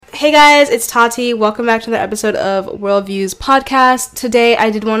Hey guys, it's Tati. Welcome back to another episode of WR7DVIEWS podcast. Today I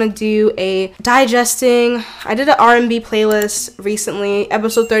did want to do a digesting. I did an R&B playlist recently,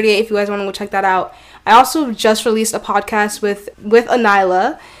 episode 38 if you guys want to go check that out. I also just released a podcast with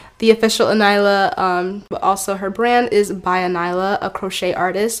Anila, the official Anila, but also her brand is by Anila, a crochet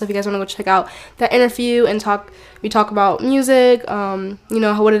artist. So if you guys want to go check out that interview and we talk about music,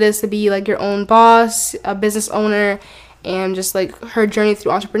 what it is to be like your own boss, a business owner, and just like her journey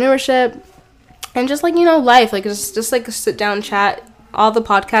through entrepreneurship and just like life, like just like a sit down chat. All the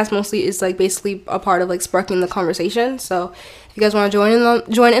podcast mostly is like basically a part of like sparking the conversation. So if you guys want to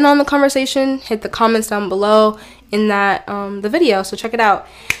join in on the conversation, hit the comments down below in that the video, so check it out.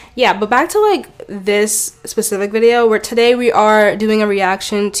 Yeah, but back to like this specific video where today we are doing a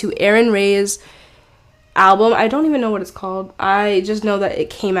reaction to Arin's album. I don't even know what it's called. I just know that it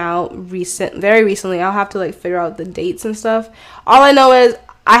came out very recently. I'll have to like figure out the dates and stuff. All I know is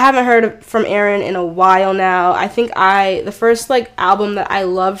I haven't heard from Arin in a while now. I think the first like album that I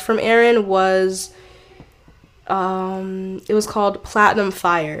loved from Arin was it was called Platinum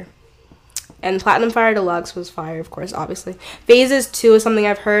Fire. And Platinum Fire Deluxe was fire, of course, obviously. Phases 2 is something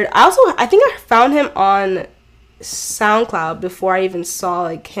I've heard. I think I found him on SoundCloud before I even saw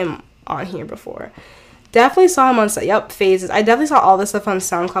like him on here before. Definitely saw him on Phases. I definitely saw all this stuff on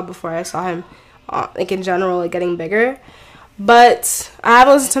SoundCloud before I saw him like in general, like getting bigger. But I have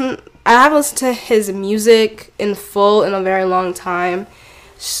listened to his music in full in a very long time.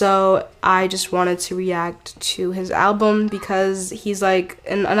 So I just wanted to react to his album because he's like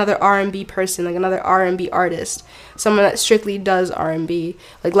another R&B person, like another R&B artist, someone that strictly does R&B.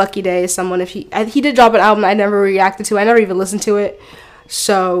 Like Lucky Day is someone, if he did drop an album I never reacted to. I never even listened to it.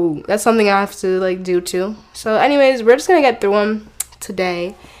 So that's something I have to like do too. So anyways, we're just gonna get through them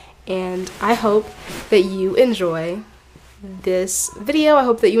today, and I hope that you enjoy this video. I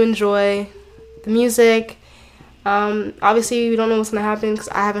hope that you enjoy the music. Obviously we don't know what's gonna happen because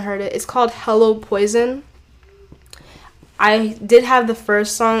I haven't heard it. It's called Hello Poison. I did have the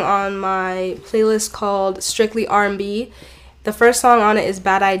first song on my playlist called Strictly R&B. The first song on it is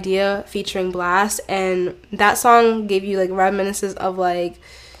Bad Idea featuring Blast, and that song gave you like reminiscences of like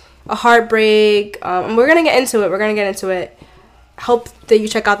a heartbreak. We're gonna get into it. Hope that you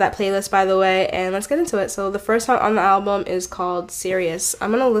check out that playlist, by the way, and let's get into it. So the first song on the album is called Serious. I'm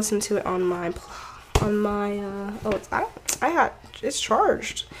gonna listen to it on my it's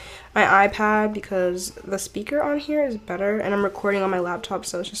charged, my iPad, because the speaker on here is better, and I'm recording on my laptop,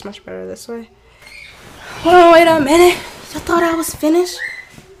 so it's just much better this way. Hold on, wait a minute. Y'all thought I was finished?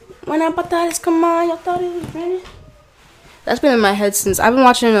 When I put this, come on, y'all thought it was finished? That's been in my head since I've been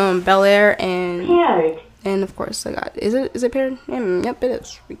watching WR and of course I got is it paired? Yep, it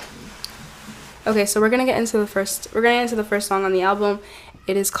is. Okay, so we're gonna get into the first song on the album.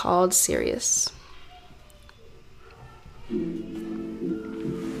 It is called Serious.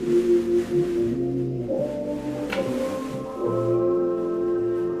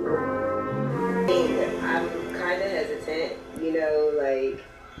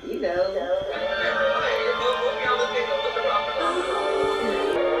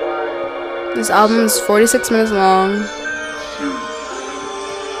 This album is 46 minutes long,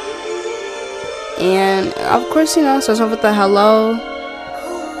 and of course, starts off with the hello.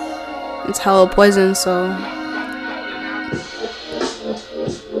 It's Hello Poison, so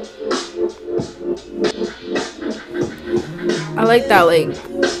I like that, like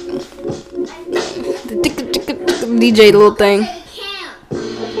the DJ little thing.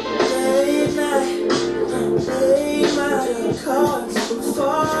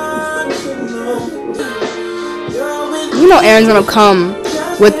 You know Arin's gonna come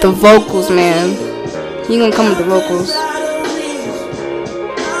with the vocals, man. He gonna come with the vocals.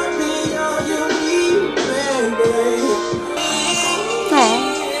 Aww.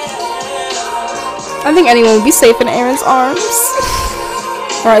 I think anyone would be safe in Arin's arms.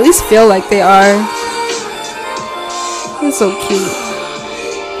 Or at least feel like they are. He's so cute.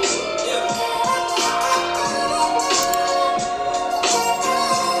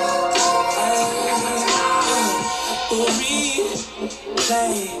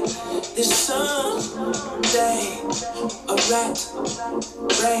 This Sunday, a rat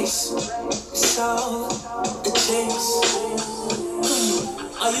race, so the chase.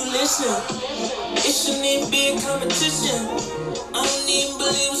 Are you listening? It shouldn't even be a competition. I don't even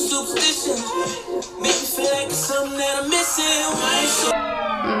believe in superstition. Make me feel like it's something that I'm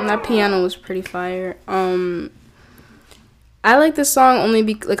missing. That piano was pretty fire. I like this song only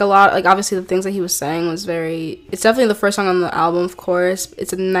obviously the things that he was saying was it's definitely the first song on the album, of course.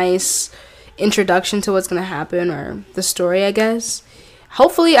 It's a nice introduction to what's gonna happen, or the story, I guess.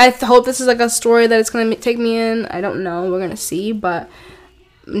 Hopefully, I hope this is like a story that it's gonna take me in. I don't know. We're gonna see, but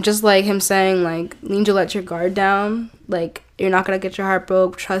just like him saying, like, need to let your guard down. Like, you're not gonna get your heart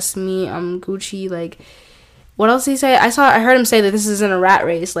broke. Trust me, I'm Gucci. Like, what else did he say? I heard him say that this isn't a rat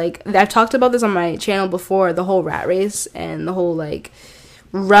race. Like, I've talked about this on my channel before, the whole rat race and the whole, like,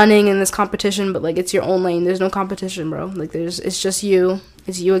 running in this competition, but, like, it's your own lane. There's no competition, bro. Like, it's just you.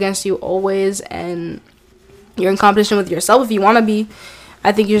 It's you against you always, and you're in competition with yourself if you want to be.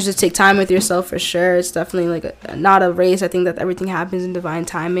 I think you should just take time with yourself for sure. It's definitely, like, not a race. I think that everything happens in divine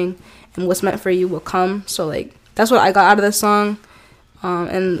timing, and what's meant for you will come. So, like, that's what I got out of this song.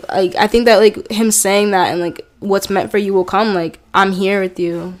 And, like, I think that, like, him saying that and, like, what's meant for you will come. Like, I'm here with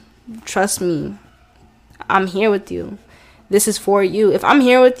you. Trust me. I'm here with you. This is for you. If I'm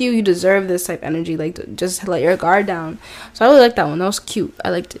here with you, you deserve this type of energy. Like, just let your guard down. So I really like that one. That was cute.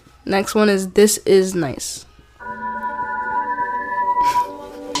 I liked it. Next one is This Is Nice.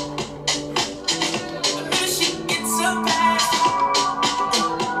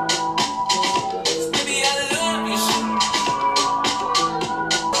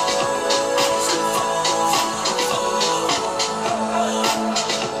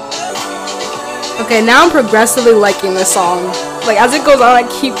 Okay, now I'm progressively liking this song. Like, as it goes on, I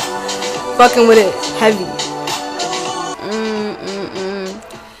keep fucking with it heavy.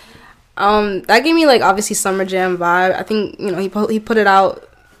 That gave me, like, obviously Summer Jam vibe. I think, you know, he put it out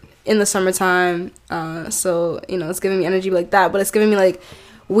in the summertime, so, you know, it's giving me energy like that. But it's giving me, like,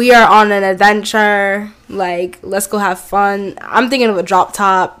 we are on an adventure, like, let's go have fun. I'm thinking of a drop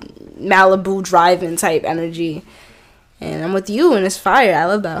top, Malibu driving type energy. And I'm with you, and it's fire. I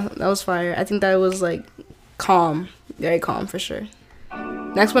love that. That was fire. I think that was, like, calm. Very calm, for sure.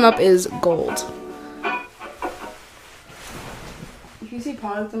 Next one up is Gold. If you see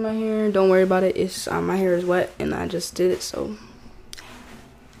product in my hair, don't worry about it. It's my hair is wet, and I just did it, so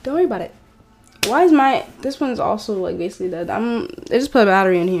don't worry about it. Why is this one's also, like, basically dead. They just put a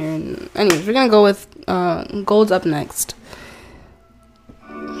battery in here. And anyways, we're gonna go with Gold's up next.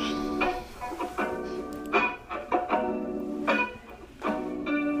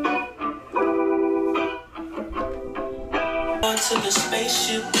 To the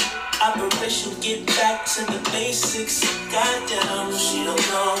spaceship operation, get back to the basics. Goddamn, she don't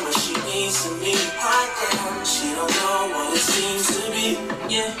know what she means to me. Goddamn, she don't know what it seems to be.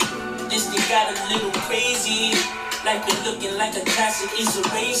 Yeah, this thing got a little crazy. Like been looking like a classic is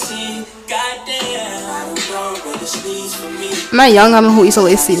erasing. Goddamn, I don't know what this means for me. Am I young? I don't know who Issa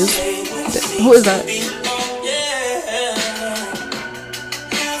Lacy is. Who is that?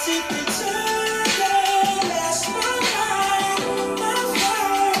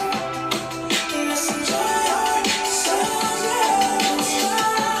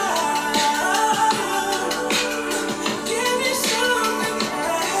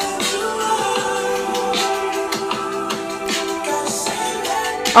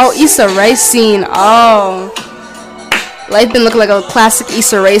 Oh, Issa Rae scene. Oh, life been looking like a classic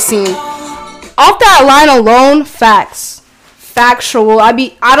Issa Rae scene. Off that line alone, facts, factual. I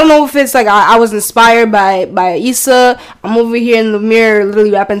don't know if it's like I was inspired by Issa. I'm over here in the mirror,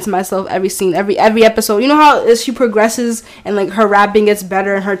 literally rapping to myself every scene, every episode. You know how as she progresses and like her rapping gets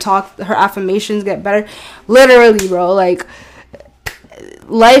better and her affirmations get better. Literally, bro. Like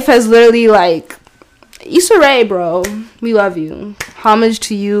life has literally like. Issa Rae, bro, we love you. Homage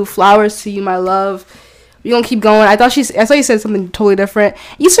to you, flowers to you, my love. We gonna keep going. I thought you said something totally different.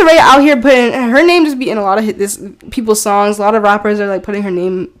 Issa Rae out here putting her name just be in a lot of people's songs. A lot of rappers are like putting her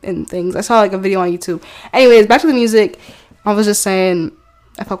name in things. I saw like a video on YouTube. Anyways, back to the music. I was just saying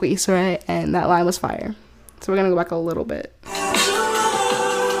I fuck with Issa Rae and that line was fire. So we're gonna go back a little bit.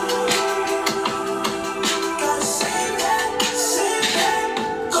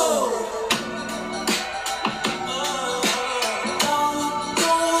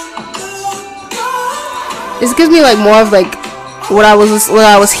 This gives me like more of like what I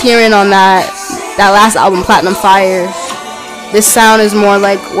was hearing on that last album, Platinum Fire. This sound is more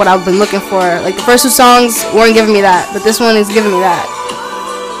like what I've been looking for. Like the first two songs weren't giving me that, but this one is giving me that.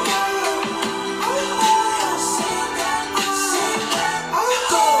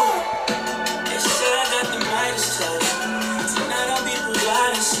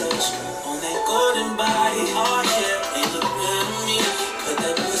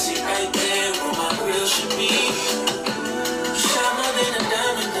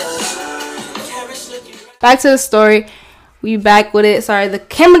 Back to the story. We back with it. Sorry, the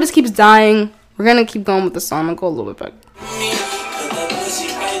camera just keeps dying. We're gonna keep going with the song. I'll go a little bit back.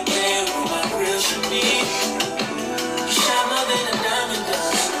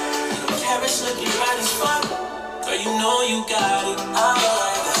 You know you got it.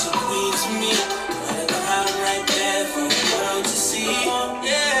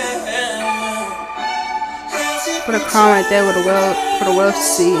 Put a crown right there with for the world to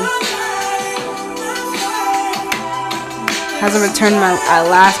see. Hasn't returned at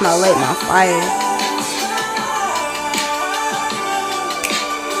last my light, my fire.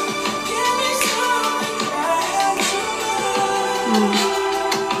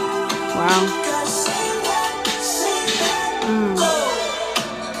 Wow.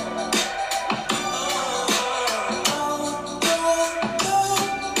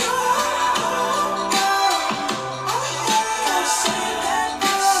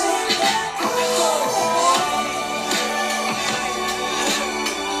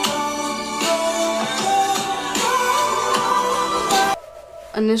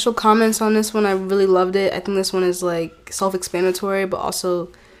 Initial comments on this one, I really loved it. I think this one is like self-explanatory, but also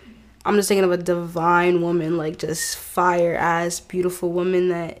I'm just thinking of a divine woman, like just fire ass beautiful woman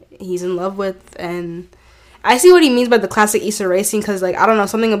that he's in love with. And I see what he means by the classic Issa Rae scene, because like I don't know,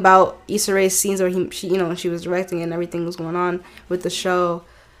 something about Issa Rae's scenes where she was directing and everything was going on with the show.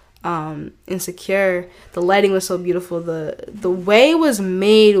 Insecure, the lighting was so beautiful, the way it was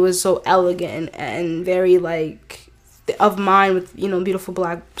made was so elegant and very like of mine, with beautiful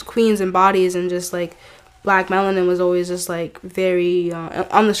black queens and bodies, and just like black melanin was always just like very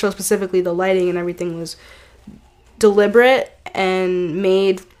on the show specifically. The lighting and everything was deliberate and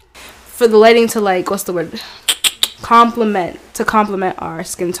made for the lighting to like, what's the word, complement our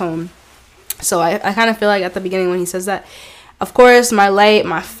skin tone. So I kind of feel like at the beginning when he says that, of course, my light,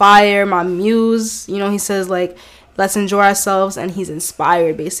 my fire, my muse, he says like, let's enjoy ourselves, and he's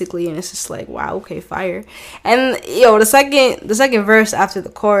inspired basically, and it's just like, wow, okay, fire. And the second verse after the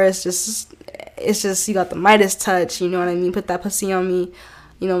chorus, it's just you got the Midas touch, you know what I mean? Put that pussy on me,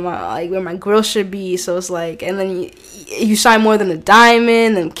 where my grill should be. So it's like, and then you shine more than a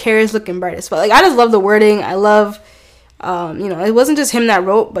diamond, and carrots looking bright as fuck. Like, I just love the wording. I love, it wasn't just him that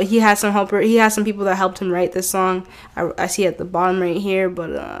wrote, but he had some people that helped him write this song. I see at the bottom right here,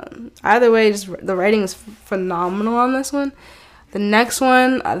 but either way, just the writing is phenomenal on this one. The next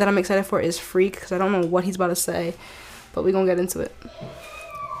one that I'm excited for is Freak, because I don't know what he's about to say, but we're gonna get into it.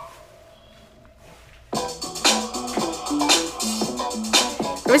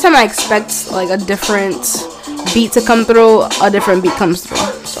 Every time I expect like a different beat to come through, a different beat comes through.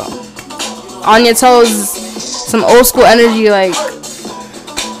 So on your toes, some old school energy, like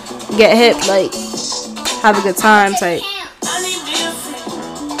get hip, like have a good time type.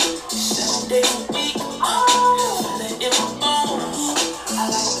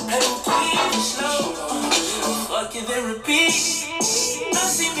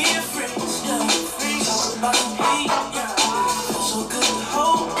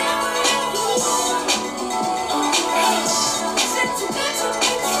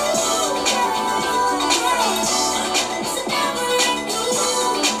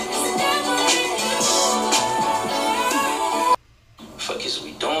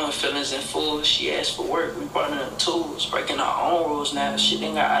 Feelings in full, she asked for work, we brought her the tools, breaking our own rules now, shit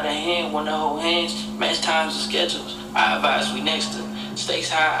done got out of hand, wanna hold hands, match times and schedules, I advise we next to, stakes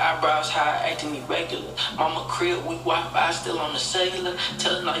high, eyebrows high, acting irregular, mama crib, we Wi-Fi, still on the cellular,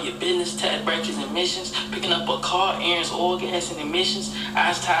 telling all your business, tag breakers and missions, picking up a car, errands, oil, gas and emissions,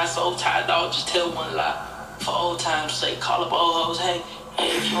 eyes tied, so tied, dog, just tell one lie, for old time's sake, call up old hoes, hey,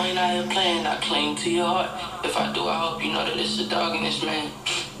 if you ain't out here playing, I cling to your heart, if I do, I hope you know that it's a dog in this man.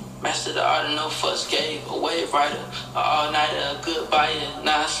 Master the art of no fuss gave, a wave rider, a all-nighter, a good buyer,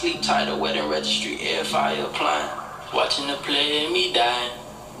 now I sleep tighter, wedding registry, air fire applying, watching the play and me dying,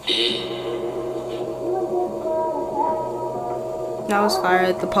 yeah. That was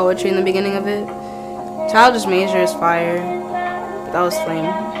fire, the poetry in the beginning of it. Childish Major is fire, but that was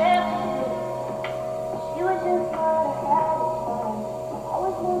flame.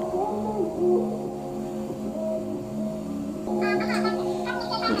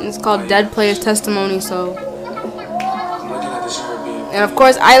 It's called Dead Player's Testimony, so. And of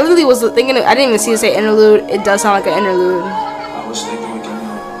course, I literally was thinking, I didn't even see it say interlude. It does sound like an interlude.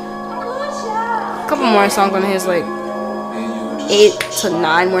 A couple more songs on his, like 8 to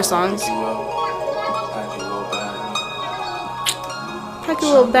 9 more songs. Pack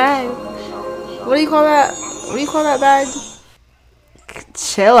your little bag. What do you call that? What do you call that bag?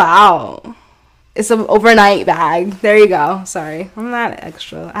 Chill out. It's an overnight bag. There you go. Sorry. I'm not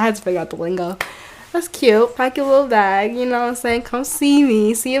extra. I had to figure out the lingo. That's cute. Pack your little bag. You know what I'm saying? Come see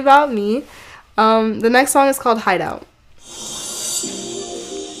me. See about me. The next song is called Hideout.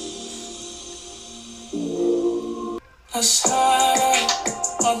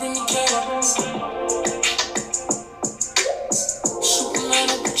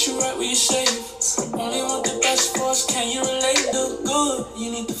 Only want the best for us, can you relate? Look good,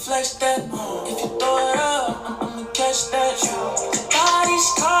 you need to flex that. If you throw it up, I'm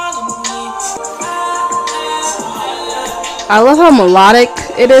I love how melodic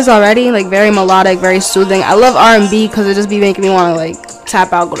it is already, like very melodic, very soothing. I love R&B because it just be making me want to like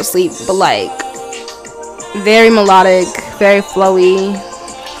tap out, go to sleep, but like very melodic, very flowy,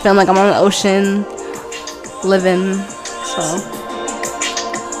 feeling like I'm on the ocean, living, so.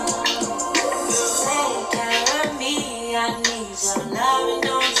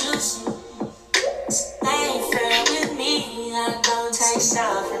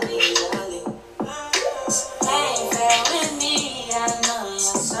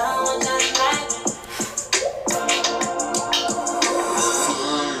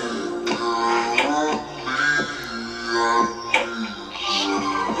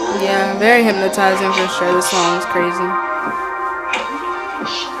 Yeah, very hypnotizing for sure. This song is crazy.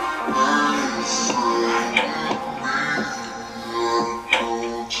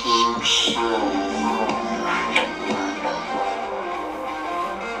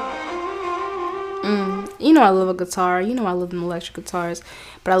 You know I love a guitar. You know I love them electric guitars.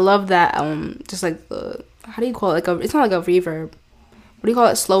 But I love that just like the, how do you call it? Like it's not like a reverb. What do you call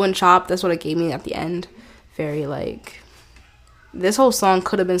it? Slow and chopped. That's what it gave me at the end. Very like, this whole song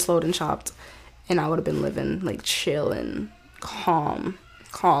could have been slowed and chopped, and I would have been living like chill and calm.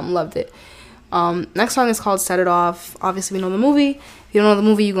 Loved it. Next song is called Set It Off. Obviously we know the movie. If you don't know the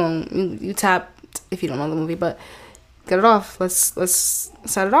movie, you tap if you don't know the movie, but get it off. Let's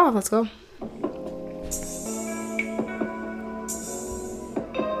set it off. Let's go.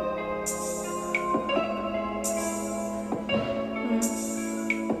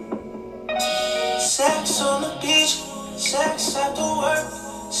 Sex on the beach, sex after work,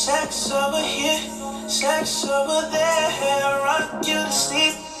 sex over here, sex over there, rock you to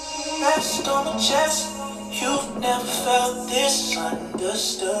sleep, rest on the chest. You've never felt this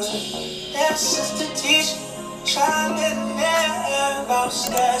understood. That's just to teach, try letting air,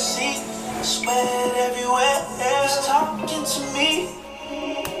 lost that seat, sweat everywhere, it's talking to me.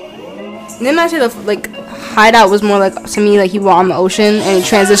 Then I say the like hideout was more like, to me, like he was on the ocean, and it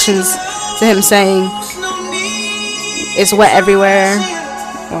transitions to him saying it's wet everywhere.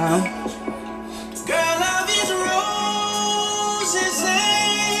 Wow.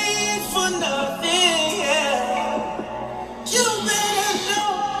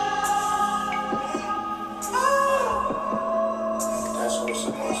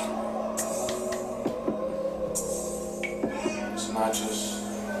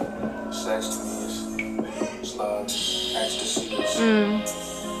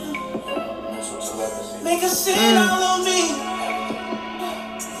 Make a scene all on me.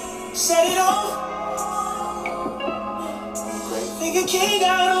 Set it off. Make a king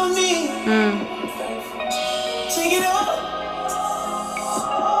out on me. Take it off.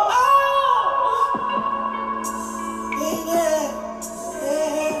 Oh, baby.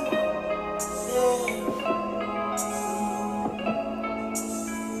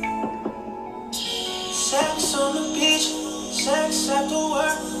 Sex on the beach, sex after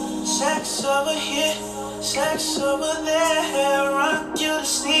work, sex over here, sex over there, rock you to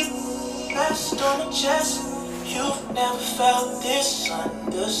sleep, rest on the chest. You've never felt this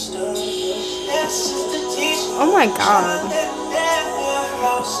understood. This is the teach. Oh my god.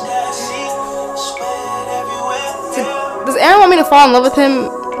 Does Arin want me to fall in love with him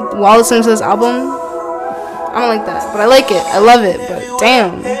while listening to this album? I don't like that, but I like it. I love it, but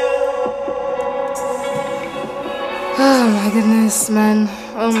damn. Oh my goodness, man.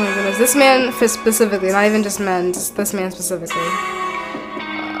 Oh my goodness. This man specifically, not even just men, just this man specifically.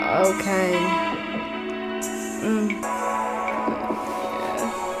 Okay.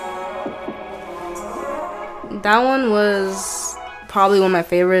 That one was probably one of my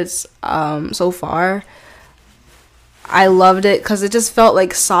favorites so far. I loved it because it just felt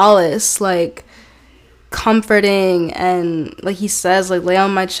like solace, like comforting, and like he says, like, lay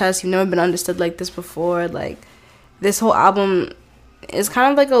on my chest, you've never been understood like this before. Like, this whole album is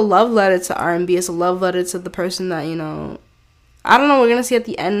kind of like a love letter to R&B. It's a love letter to the person that, you know, I don't know, we're gonna see at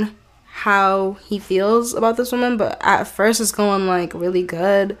the end how he feels about this woman, but at first it's going like really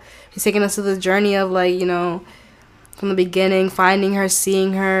good. He's taking us to the journey of, like, you know, from the beginning, finding her,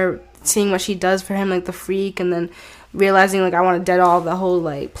 seeing what she does for him, like the freak, and then realizing, like, I want to dead all the whole,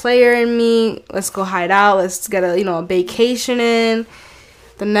 like, player in me. Let's go hide out. Let's get a, you know, a vacation in.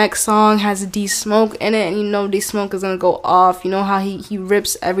 The next song has D-Smoke in it, and you know D-Smoke is going to go off. You know how he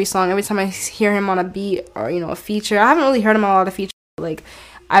rips every song. Every time I hear him on a beat or, you know, a feature. I haven't really heard him on a lot of features. Like,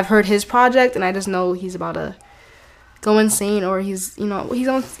 I've heard his project, and I just know he's about to go insane, or he's, you know,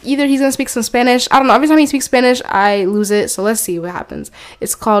 either he's gonna speak some Spanish. I don't know. Every time he speaks Spanish, I lose it. So let's see what happens.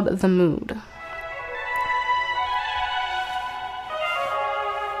 It's called The Mood.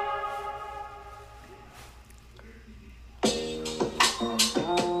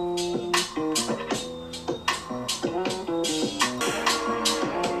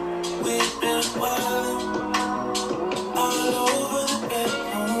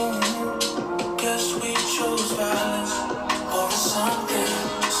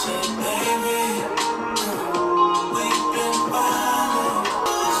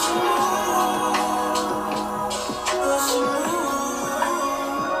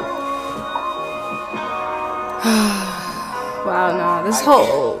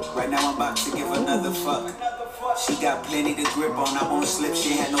 asshole. Right now I'm about to give another fuck. She got plenty to grip on, I won't slip,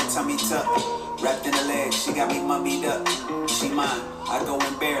 she had no tummy tuck. Wrapped in her legs, she got me mummied up. She mine, I go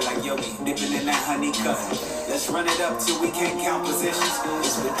in bare like Yogi, dipping in that honey cup. Let's run it up till we can't count positions.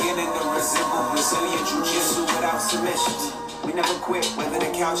 It's beginning to resemble Brazilian jiu-jitsu without submissions. We never quit, whether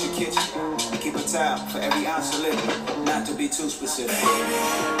the couch or kitchen. Keep a towel for every ounce of living, not to be too specific.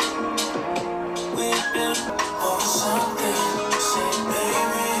 We've been over something, say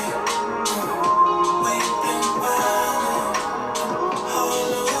baby. We've been wild, all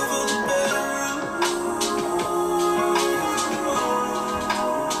over the bedroom.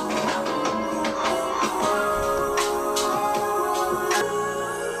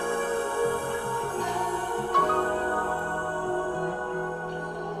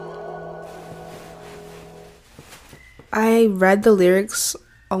 I read the lyrics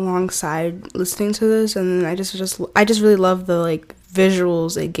alongside listening to this, and then I just really love the like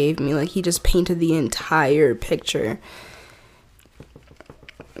visuals it gave me. Like he just painted the entire picture.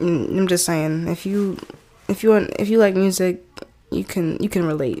 I'm just saying, if you like music, you can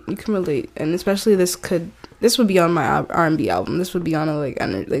relate. You can relate, and especially this would be on my R&B album. This would be on a like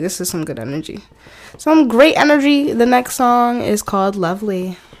energy. Like this is some good energy, some great energy. The next song is called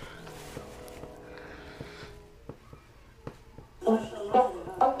 "Lovely."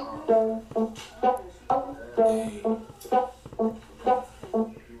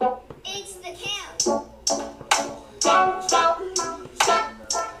 It's the camp.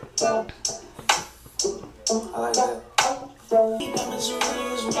 I like that. Diamonds and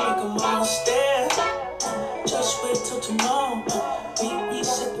rings make them all stare. Just wait till tomorrow. We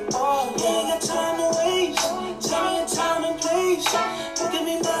set the bar. You ain't got time to waste. Tell me your time and place. You can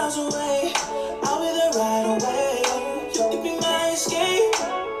be miles away. I'll be there right away. You can be my escape.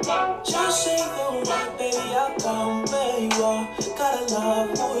 Just say the word, baby. I'll come where you are. Gotta love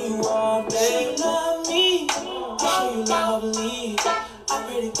who you are, baby. You love me. I'll show you lovely. I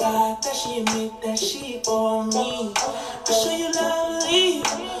pray to God that she admit that she for me. I'll show you lovely.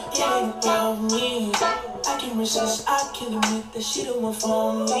 It ain't about me. I can resist, I can admit that she the one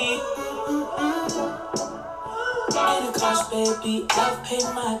for me. Ain't a cost, baby, I've paid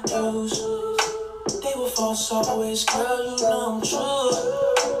my dues. They were false always, girl, you know I'm true.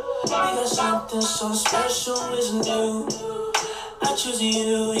 We got something so special, it's new. I choose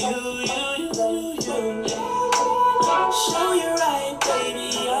you. Show you right, baby,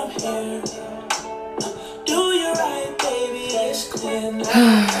 I'm here. Do you right, baby, it's clear now.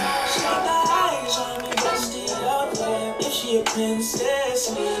 She got the eyes on me, busted out there. If she a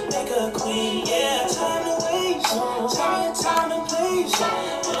princess, make her a queen, yeah. Time to waste, tell me your time and place.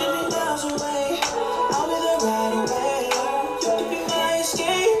 You can be miles away, I'll be there right away. You can be my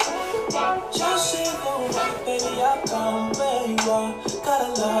escape. Just say the word, baby, I'll come where you are. Gotta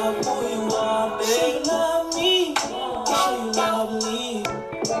love who you are, baby. You love me, I'll show you lovely.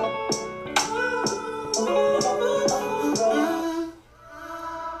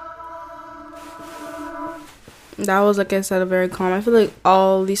 That was, like I said, a very calm. I feel like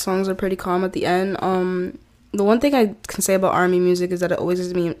all these songs are pretty calm at the end. The one thing I can say about R&B music is that it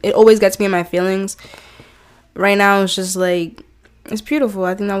always gets me in my feelings. Right now, it's just like, it's beautiful.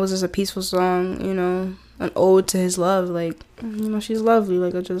 I think that was just a peaceful song, you know, an ode to his love. Like, you know, she's lovely.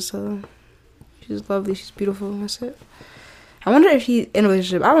 Like, she's lovely. She's beautiful. That's it. I wonder if he's in a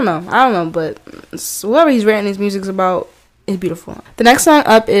relationship. I don't know. But whoever he's writing his music's about is beautiful. The next song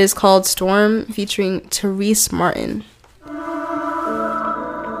up is called Storm, featuring Therese Martin.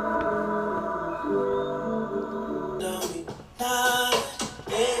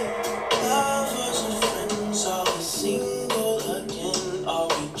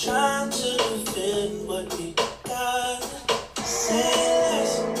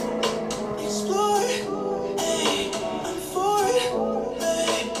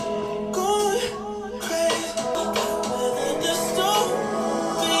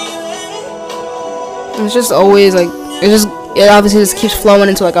 It's just always like, it obviously just keeps flowing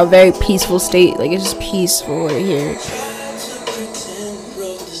into like a very peaceful state. Like, it's just peaceful right here.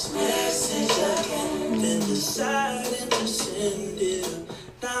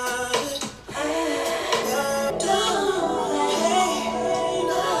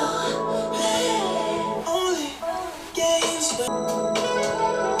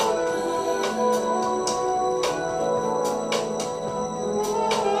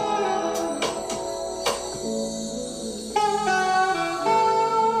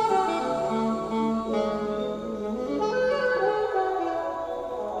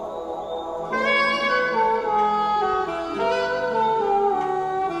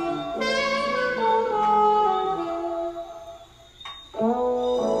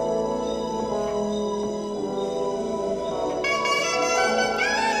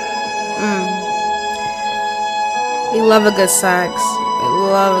 We love a good sax. We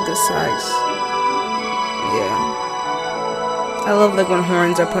love a good sax. Yeah. I love like when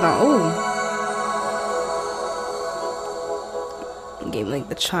horns are put on. Ooh. Gave like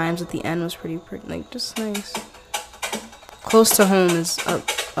the chimes at the end was pretty like just nice. Close to Home is up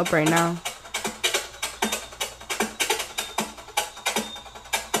right now.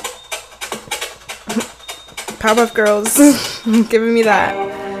 Powerpuff Girls, giving me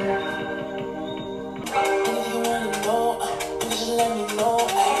that.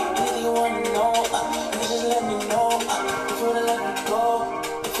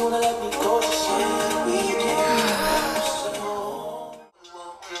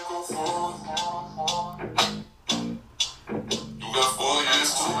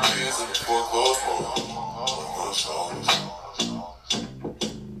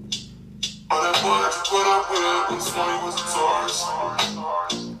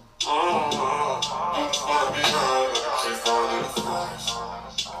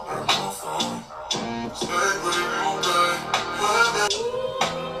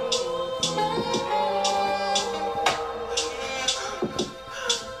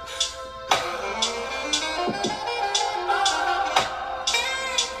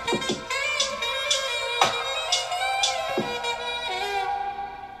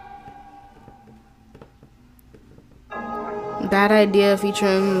 Bad Idea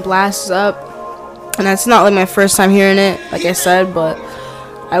featuring Blast Up, and that's not like my first time hearing it, like I said, but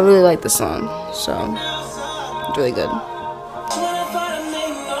I really like the song, so it's really good.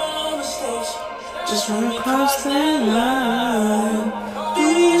 Just run across that line.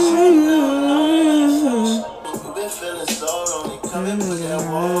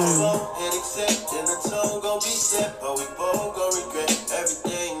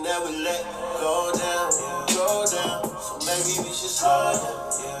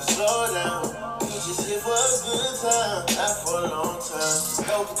 Slow down. You just here for a good time, not for a long time.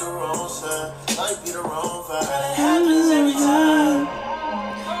 Help with the wrong sign, might be the wrong vibe. It happens every time.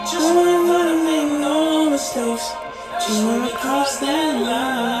 Just wanna make no mistakes. Just wanna cross that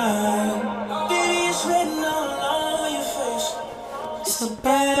line. Baby, it's written all on your face. It's a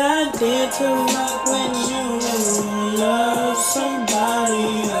bad idea to rock when you love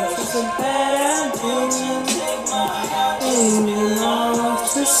somebody else. It's a bad idea to take my heart and belong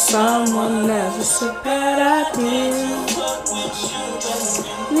to someone else. It's a bad idea.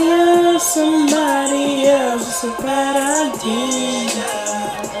 Love somebody else. It's a bad idea.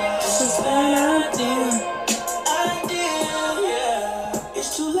 It's a bad idea. It's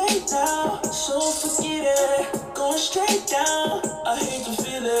too late now, so forget it. Going straight down. I hate to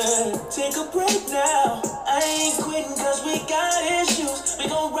feel it. Take a break now. I ain't quitting cause we got issues. We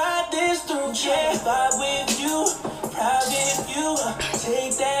gon' ride this through. Yeah, vibe with you, private view.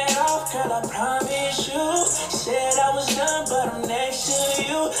 Take that off, girl, I promise you. Said I was done, but I'm next to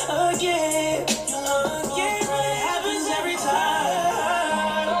you again. You know again, it happens every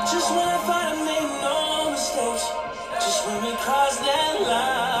time. Just wanna fight and make no mistakes. Just when we cross that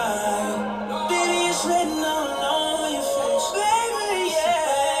line, baby, it's written all on your face. Baby, yeah,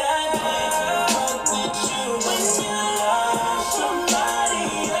 I need to fuck with you when you love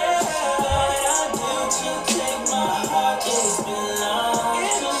somebody else. What I do to take my heart, it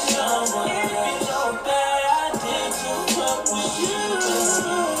belongs to someone else. So bad I did to fuck with you.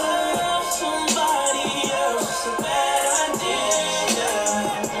 Love somebody else. It's a bad idea.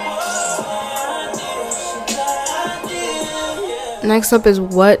 Next up is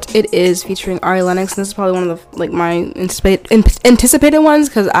What It Is featuring Ari Lennox. This is probably one of the like my anticipated ones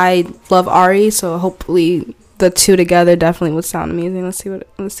because I love Ari, so hopefully the two together definitely would sound amazing.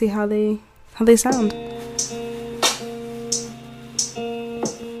 Let's see how they sound.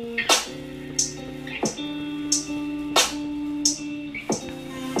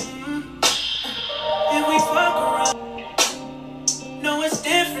 And we fuck around. No, it's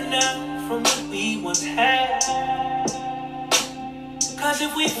different now from what we once had. Cause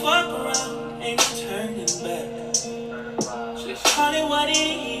if we fuck around, ain't no turning back. Just call it what it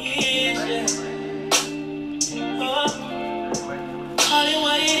is, yeah. Oh, call it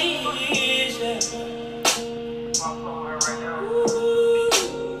what it is, yeah. Ooh,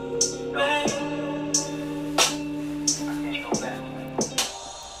 babe.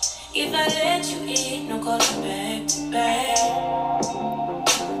 If I let you in, no calling back to back.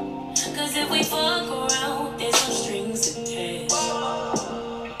 Cause if we fuck around, there's no strings attached.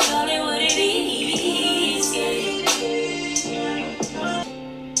 Call it what it is, yeah.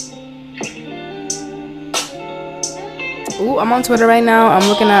 Ooh, I'm on Twitter right now. I'm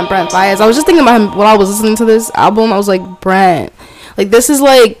looking at Brent Faiyaz. I was just thinking about him while I was listening to this album. I was like, Brent, like this is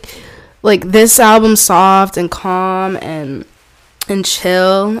like like this album's soft and calm and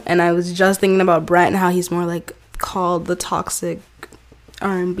chill, and I was just thinking about Brett and how he's more like called the toxic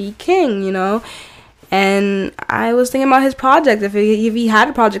R&B king, you know. And I was thinking about his project, if he had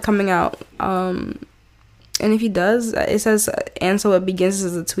a project coming out, and if he does, it says, and so it begins,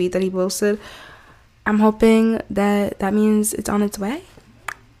 as a tweet that he posted. I'm hoping that means it's on its way.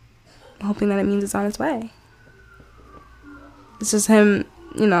 I'm hoping that it means it's on its way. It's just him,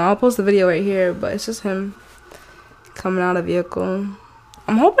 you know, I'll post the video right here, but it's just him coming out of the vehicle.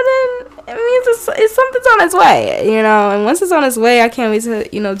 I'm hoping it means it's something's on its way, you know. And once it's on its way, I can't wait to,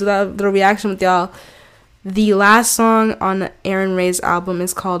 you know, do the reaction with y'all. The last song on Arin Ray's album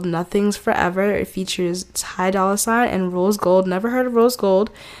is called Nothing's Forever. It features Ty Dolla $ign and Rose Gold. Never heard of Rose Gold,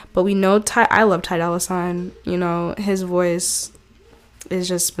 but we know I love Ty Dolla $ign. You know, his voice is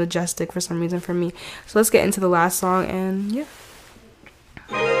just majestic for some reason for me. So let's get into the last song, and yeah.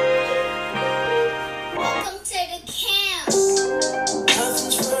 Welcome to the camp.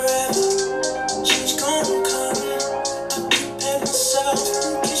 Nothing's forever. Change gonna come. I prepared myself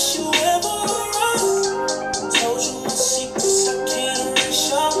in case you ever run. Told you my secrets, I can't erase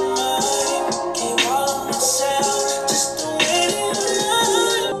your mind. Gave all of myself just to wait in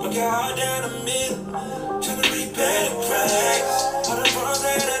line. I got hard down the middle, trying to repair the cracks. All the wrongs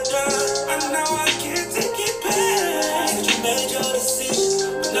that I done, I know I can't take it back. 'Cause you made your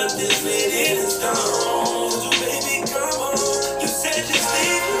decision, but nothing's written in stone. 'Cause you baby, come on, you said just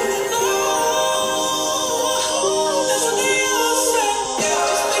leave it alone. That's what they all say,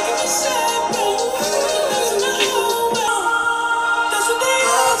 it's making me sad, baby. That's what they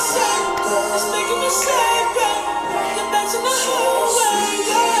all say, it's making me sad, baby. You're bouncing the whole way,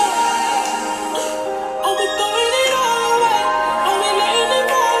 yeah. Oh, we throwing it all away. Oh, we letting it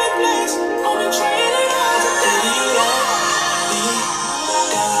fall in place. Oh, we trying it all today. You let me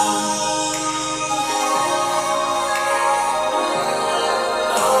down.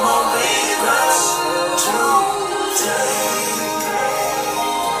 No more regrets today.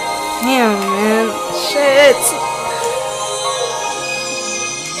 Damn, man. Shit.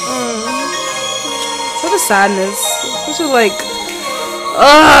 What a sadness. It's just like,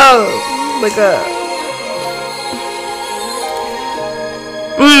 oh, like a,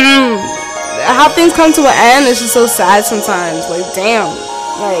 how things come to an end is just so sad sometimes. Like, damn.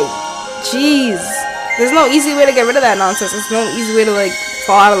 Like, jeez. There's no easy way to get rid of that nonsense. There's no easy way to, like,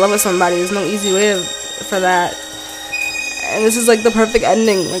 fall out of love with somebody. There's no easy way for that. And this is, like, the perfect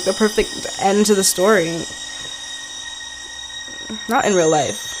ending. Like, the perfect end to the story. Not in real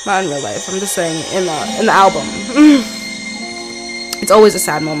life. Not in real life. I'm just saying in the album. It's always a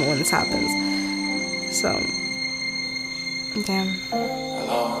sad moment when this happens. So, damn.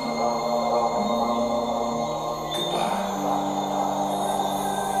 Hello. Goodbye.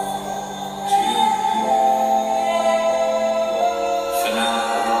 To you. For now.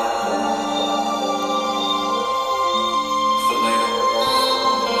 For later.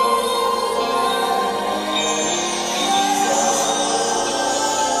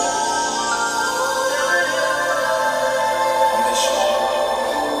 I miss you.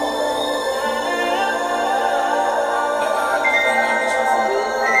 Never had anything like this before.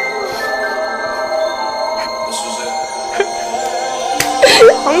 This was it.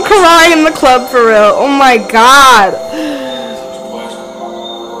 I'm crying in the club for real. Oh my god. It's poison.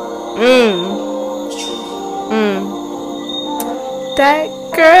 It's true. That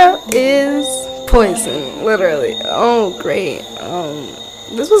girl is poison, literally. Oh, great.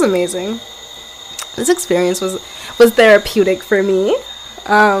 This was amazing. This experience was therapeutic for me.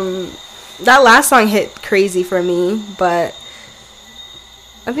 That last song hit crazy for me, but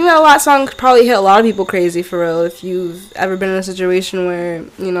I think that last song probably hit a lot of people crazy for real. If you've ever been in a situation where,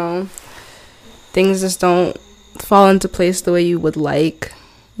 you know, things just don't fall into place the way you would like,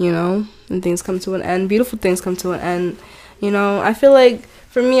 you know, and things come to an end. Beautiful things come to an end. You know, I feel like,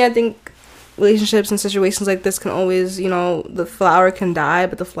 for me, I think relationships and situations like this can always, you know, the flower can die,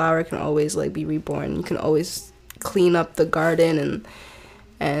 but the flower can always, like, be reborn. You can always clean up the garden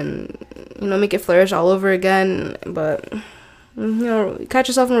and you know, make it flourish all over again. But, you know, catch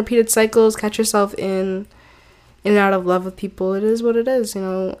yourself in repeated cycles, catch yourself in and out of love with people. It is what it is, you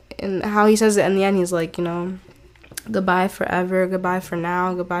know. And how he says it in the end, he's like, you know, goodbye forever, goodbye for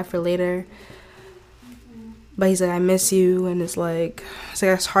now, goodbye for later. But he's like, I miss you. And it's like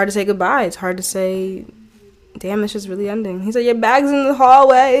it's hard to say goodbye. It's hard to say, damn, this is really ending. He's like, your bag's in the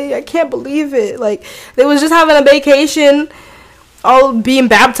hallway. I can't believe it. Like, they was just having a vacation, all being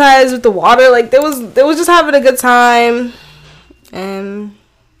baptized with the water. Like, they was just having a good time. And,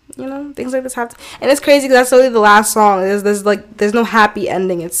 you know, things like this happen. And it's crazy because that's only the last song. There's no happy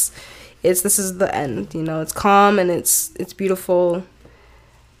ending. It's this is the end, you know. It's calm and it's beautiful,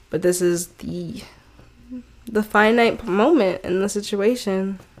 but this is the finite moment in the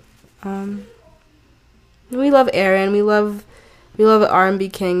situation. We love Arin. We love an R&B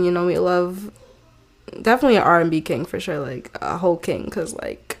king, you know. We love definitely an R&B king for sure, like a whole king, because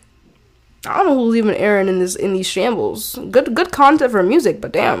like I don't know who's even Arin in these shambles. Good content for music,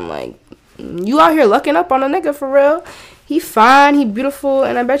 but damn, like you out here lucking up on a nigga for real. He fine, he beautiful,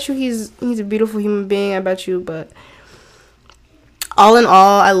 and I bet you he's a beautiful human being, I bet you. But all in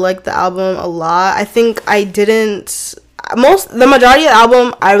all, I like the album a lot. I think the majority of the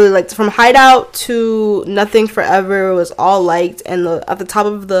album I really liked. From Hideout to Nothing Forever was all liked, and at the top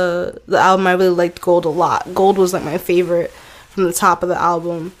of the album I really liked Gold a lot. Gold was like my favorite from the top of the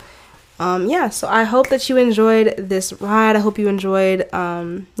album. Yeah, so I hope that you enjoyed this ride. I hope you enjoyed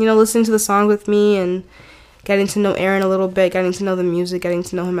listening to the songs with me and getting to know Arin a little bit, getting to know the music, getting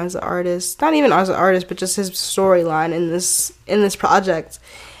to know him as an artist. Not even as an artist, but just his storyline in this project.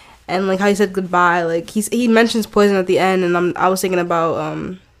 And like how he said goodbye, like he mentions Poison at the end, and I was thinking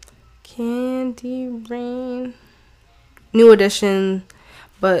about Candy Rain, New Edition,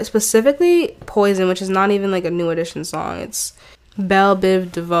 but specifically Poison, which is not even like a New Edition song. It's Belle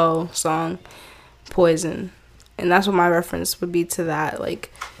Biv DeVoe song, Poison, and that's what my reference would be to that,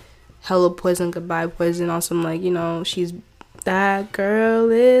 like hello Poison, goodbye Poison, on some like, you know, that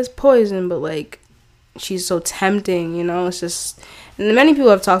girl is poison, but like she's so tempting, you know. It's just, and many people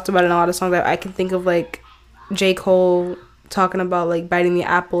have talked about it in a lot of songs. That I can think of like J. Cole talking about like biting the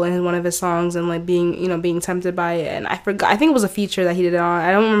apple in one of his songs and like being tempted by it. And I think it was a feature that he did it on.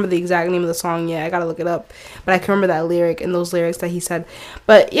 I don't remember the exact name of the song yet. I gotta look it up, but I can remember that lyric and those lyrics that he said.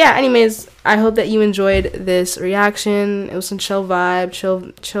 But yeah, anyways, I hope that you enjoyed this reaction. It was some chill vibe,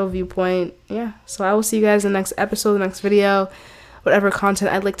 chill viewpoint. Yeah, so I will see you guys in the next episode, the next video, whatever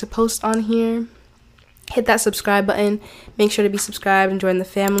content I'd like to post on here. Hit that subscribe button. Make sure to be subscribed and join the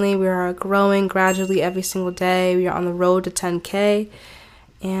family. We are growing gradually every single day. We are on the road to 10K.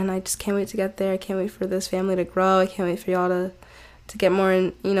 And I just can't wait to get there. I can't wait for this family to grow. I can't wait for y'all to get more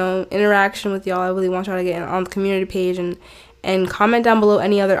interaction with y'all. I really want y'all to get on the community page and comment down below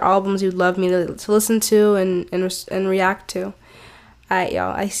any other albums you'd love me to listen to and react to. Alright,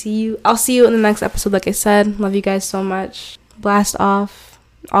 y'all. I'll see you in the next episode, like I said. Love you guys so much. Blast off.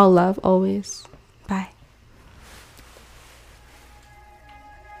 All love, always. Bye.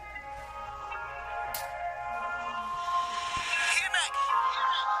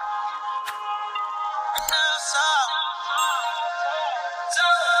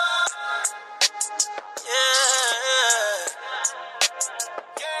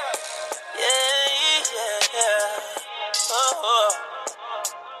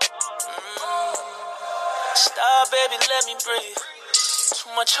 Stop, baby, let me breathe. Too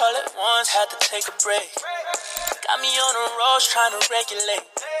much all at once, had to take a break. Got me on the roads trying to regulate.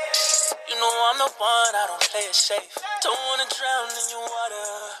 You know I'm the one, I don't play it safe. Don't wanna drown in your water.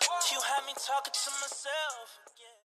 You had me talking to myself.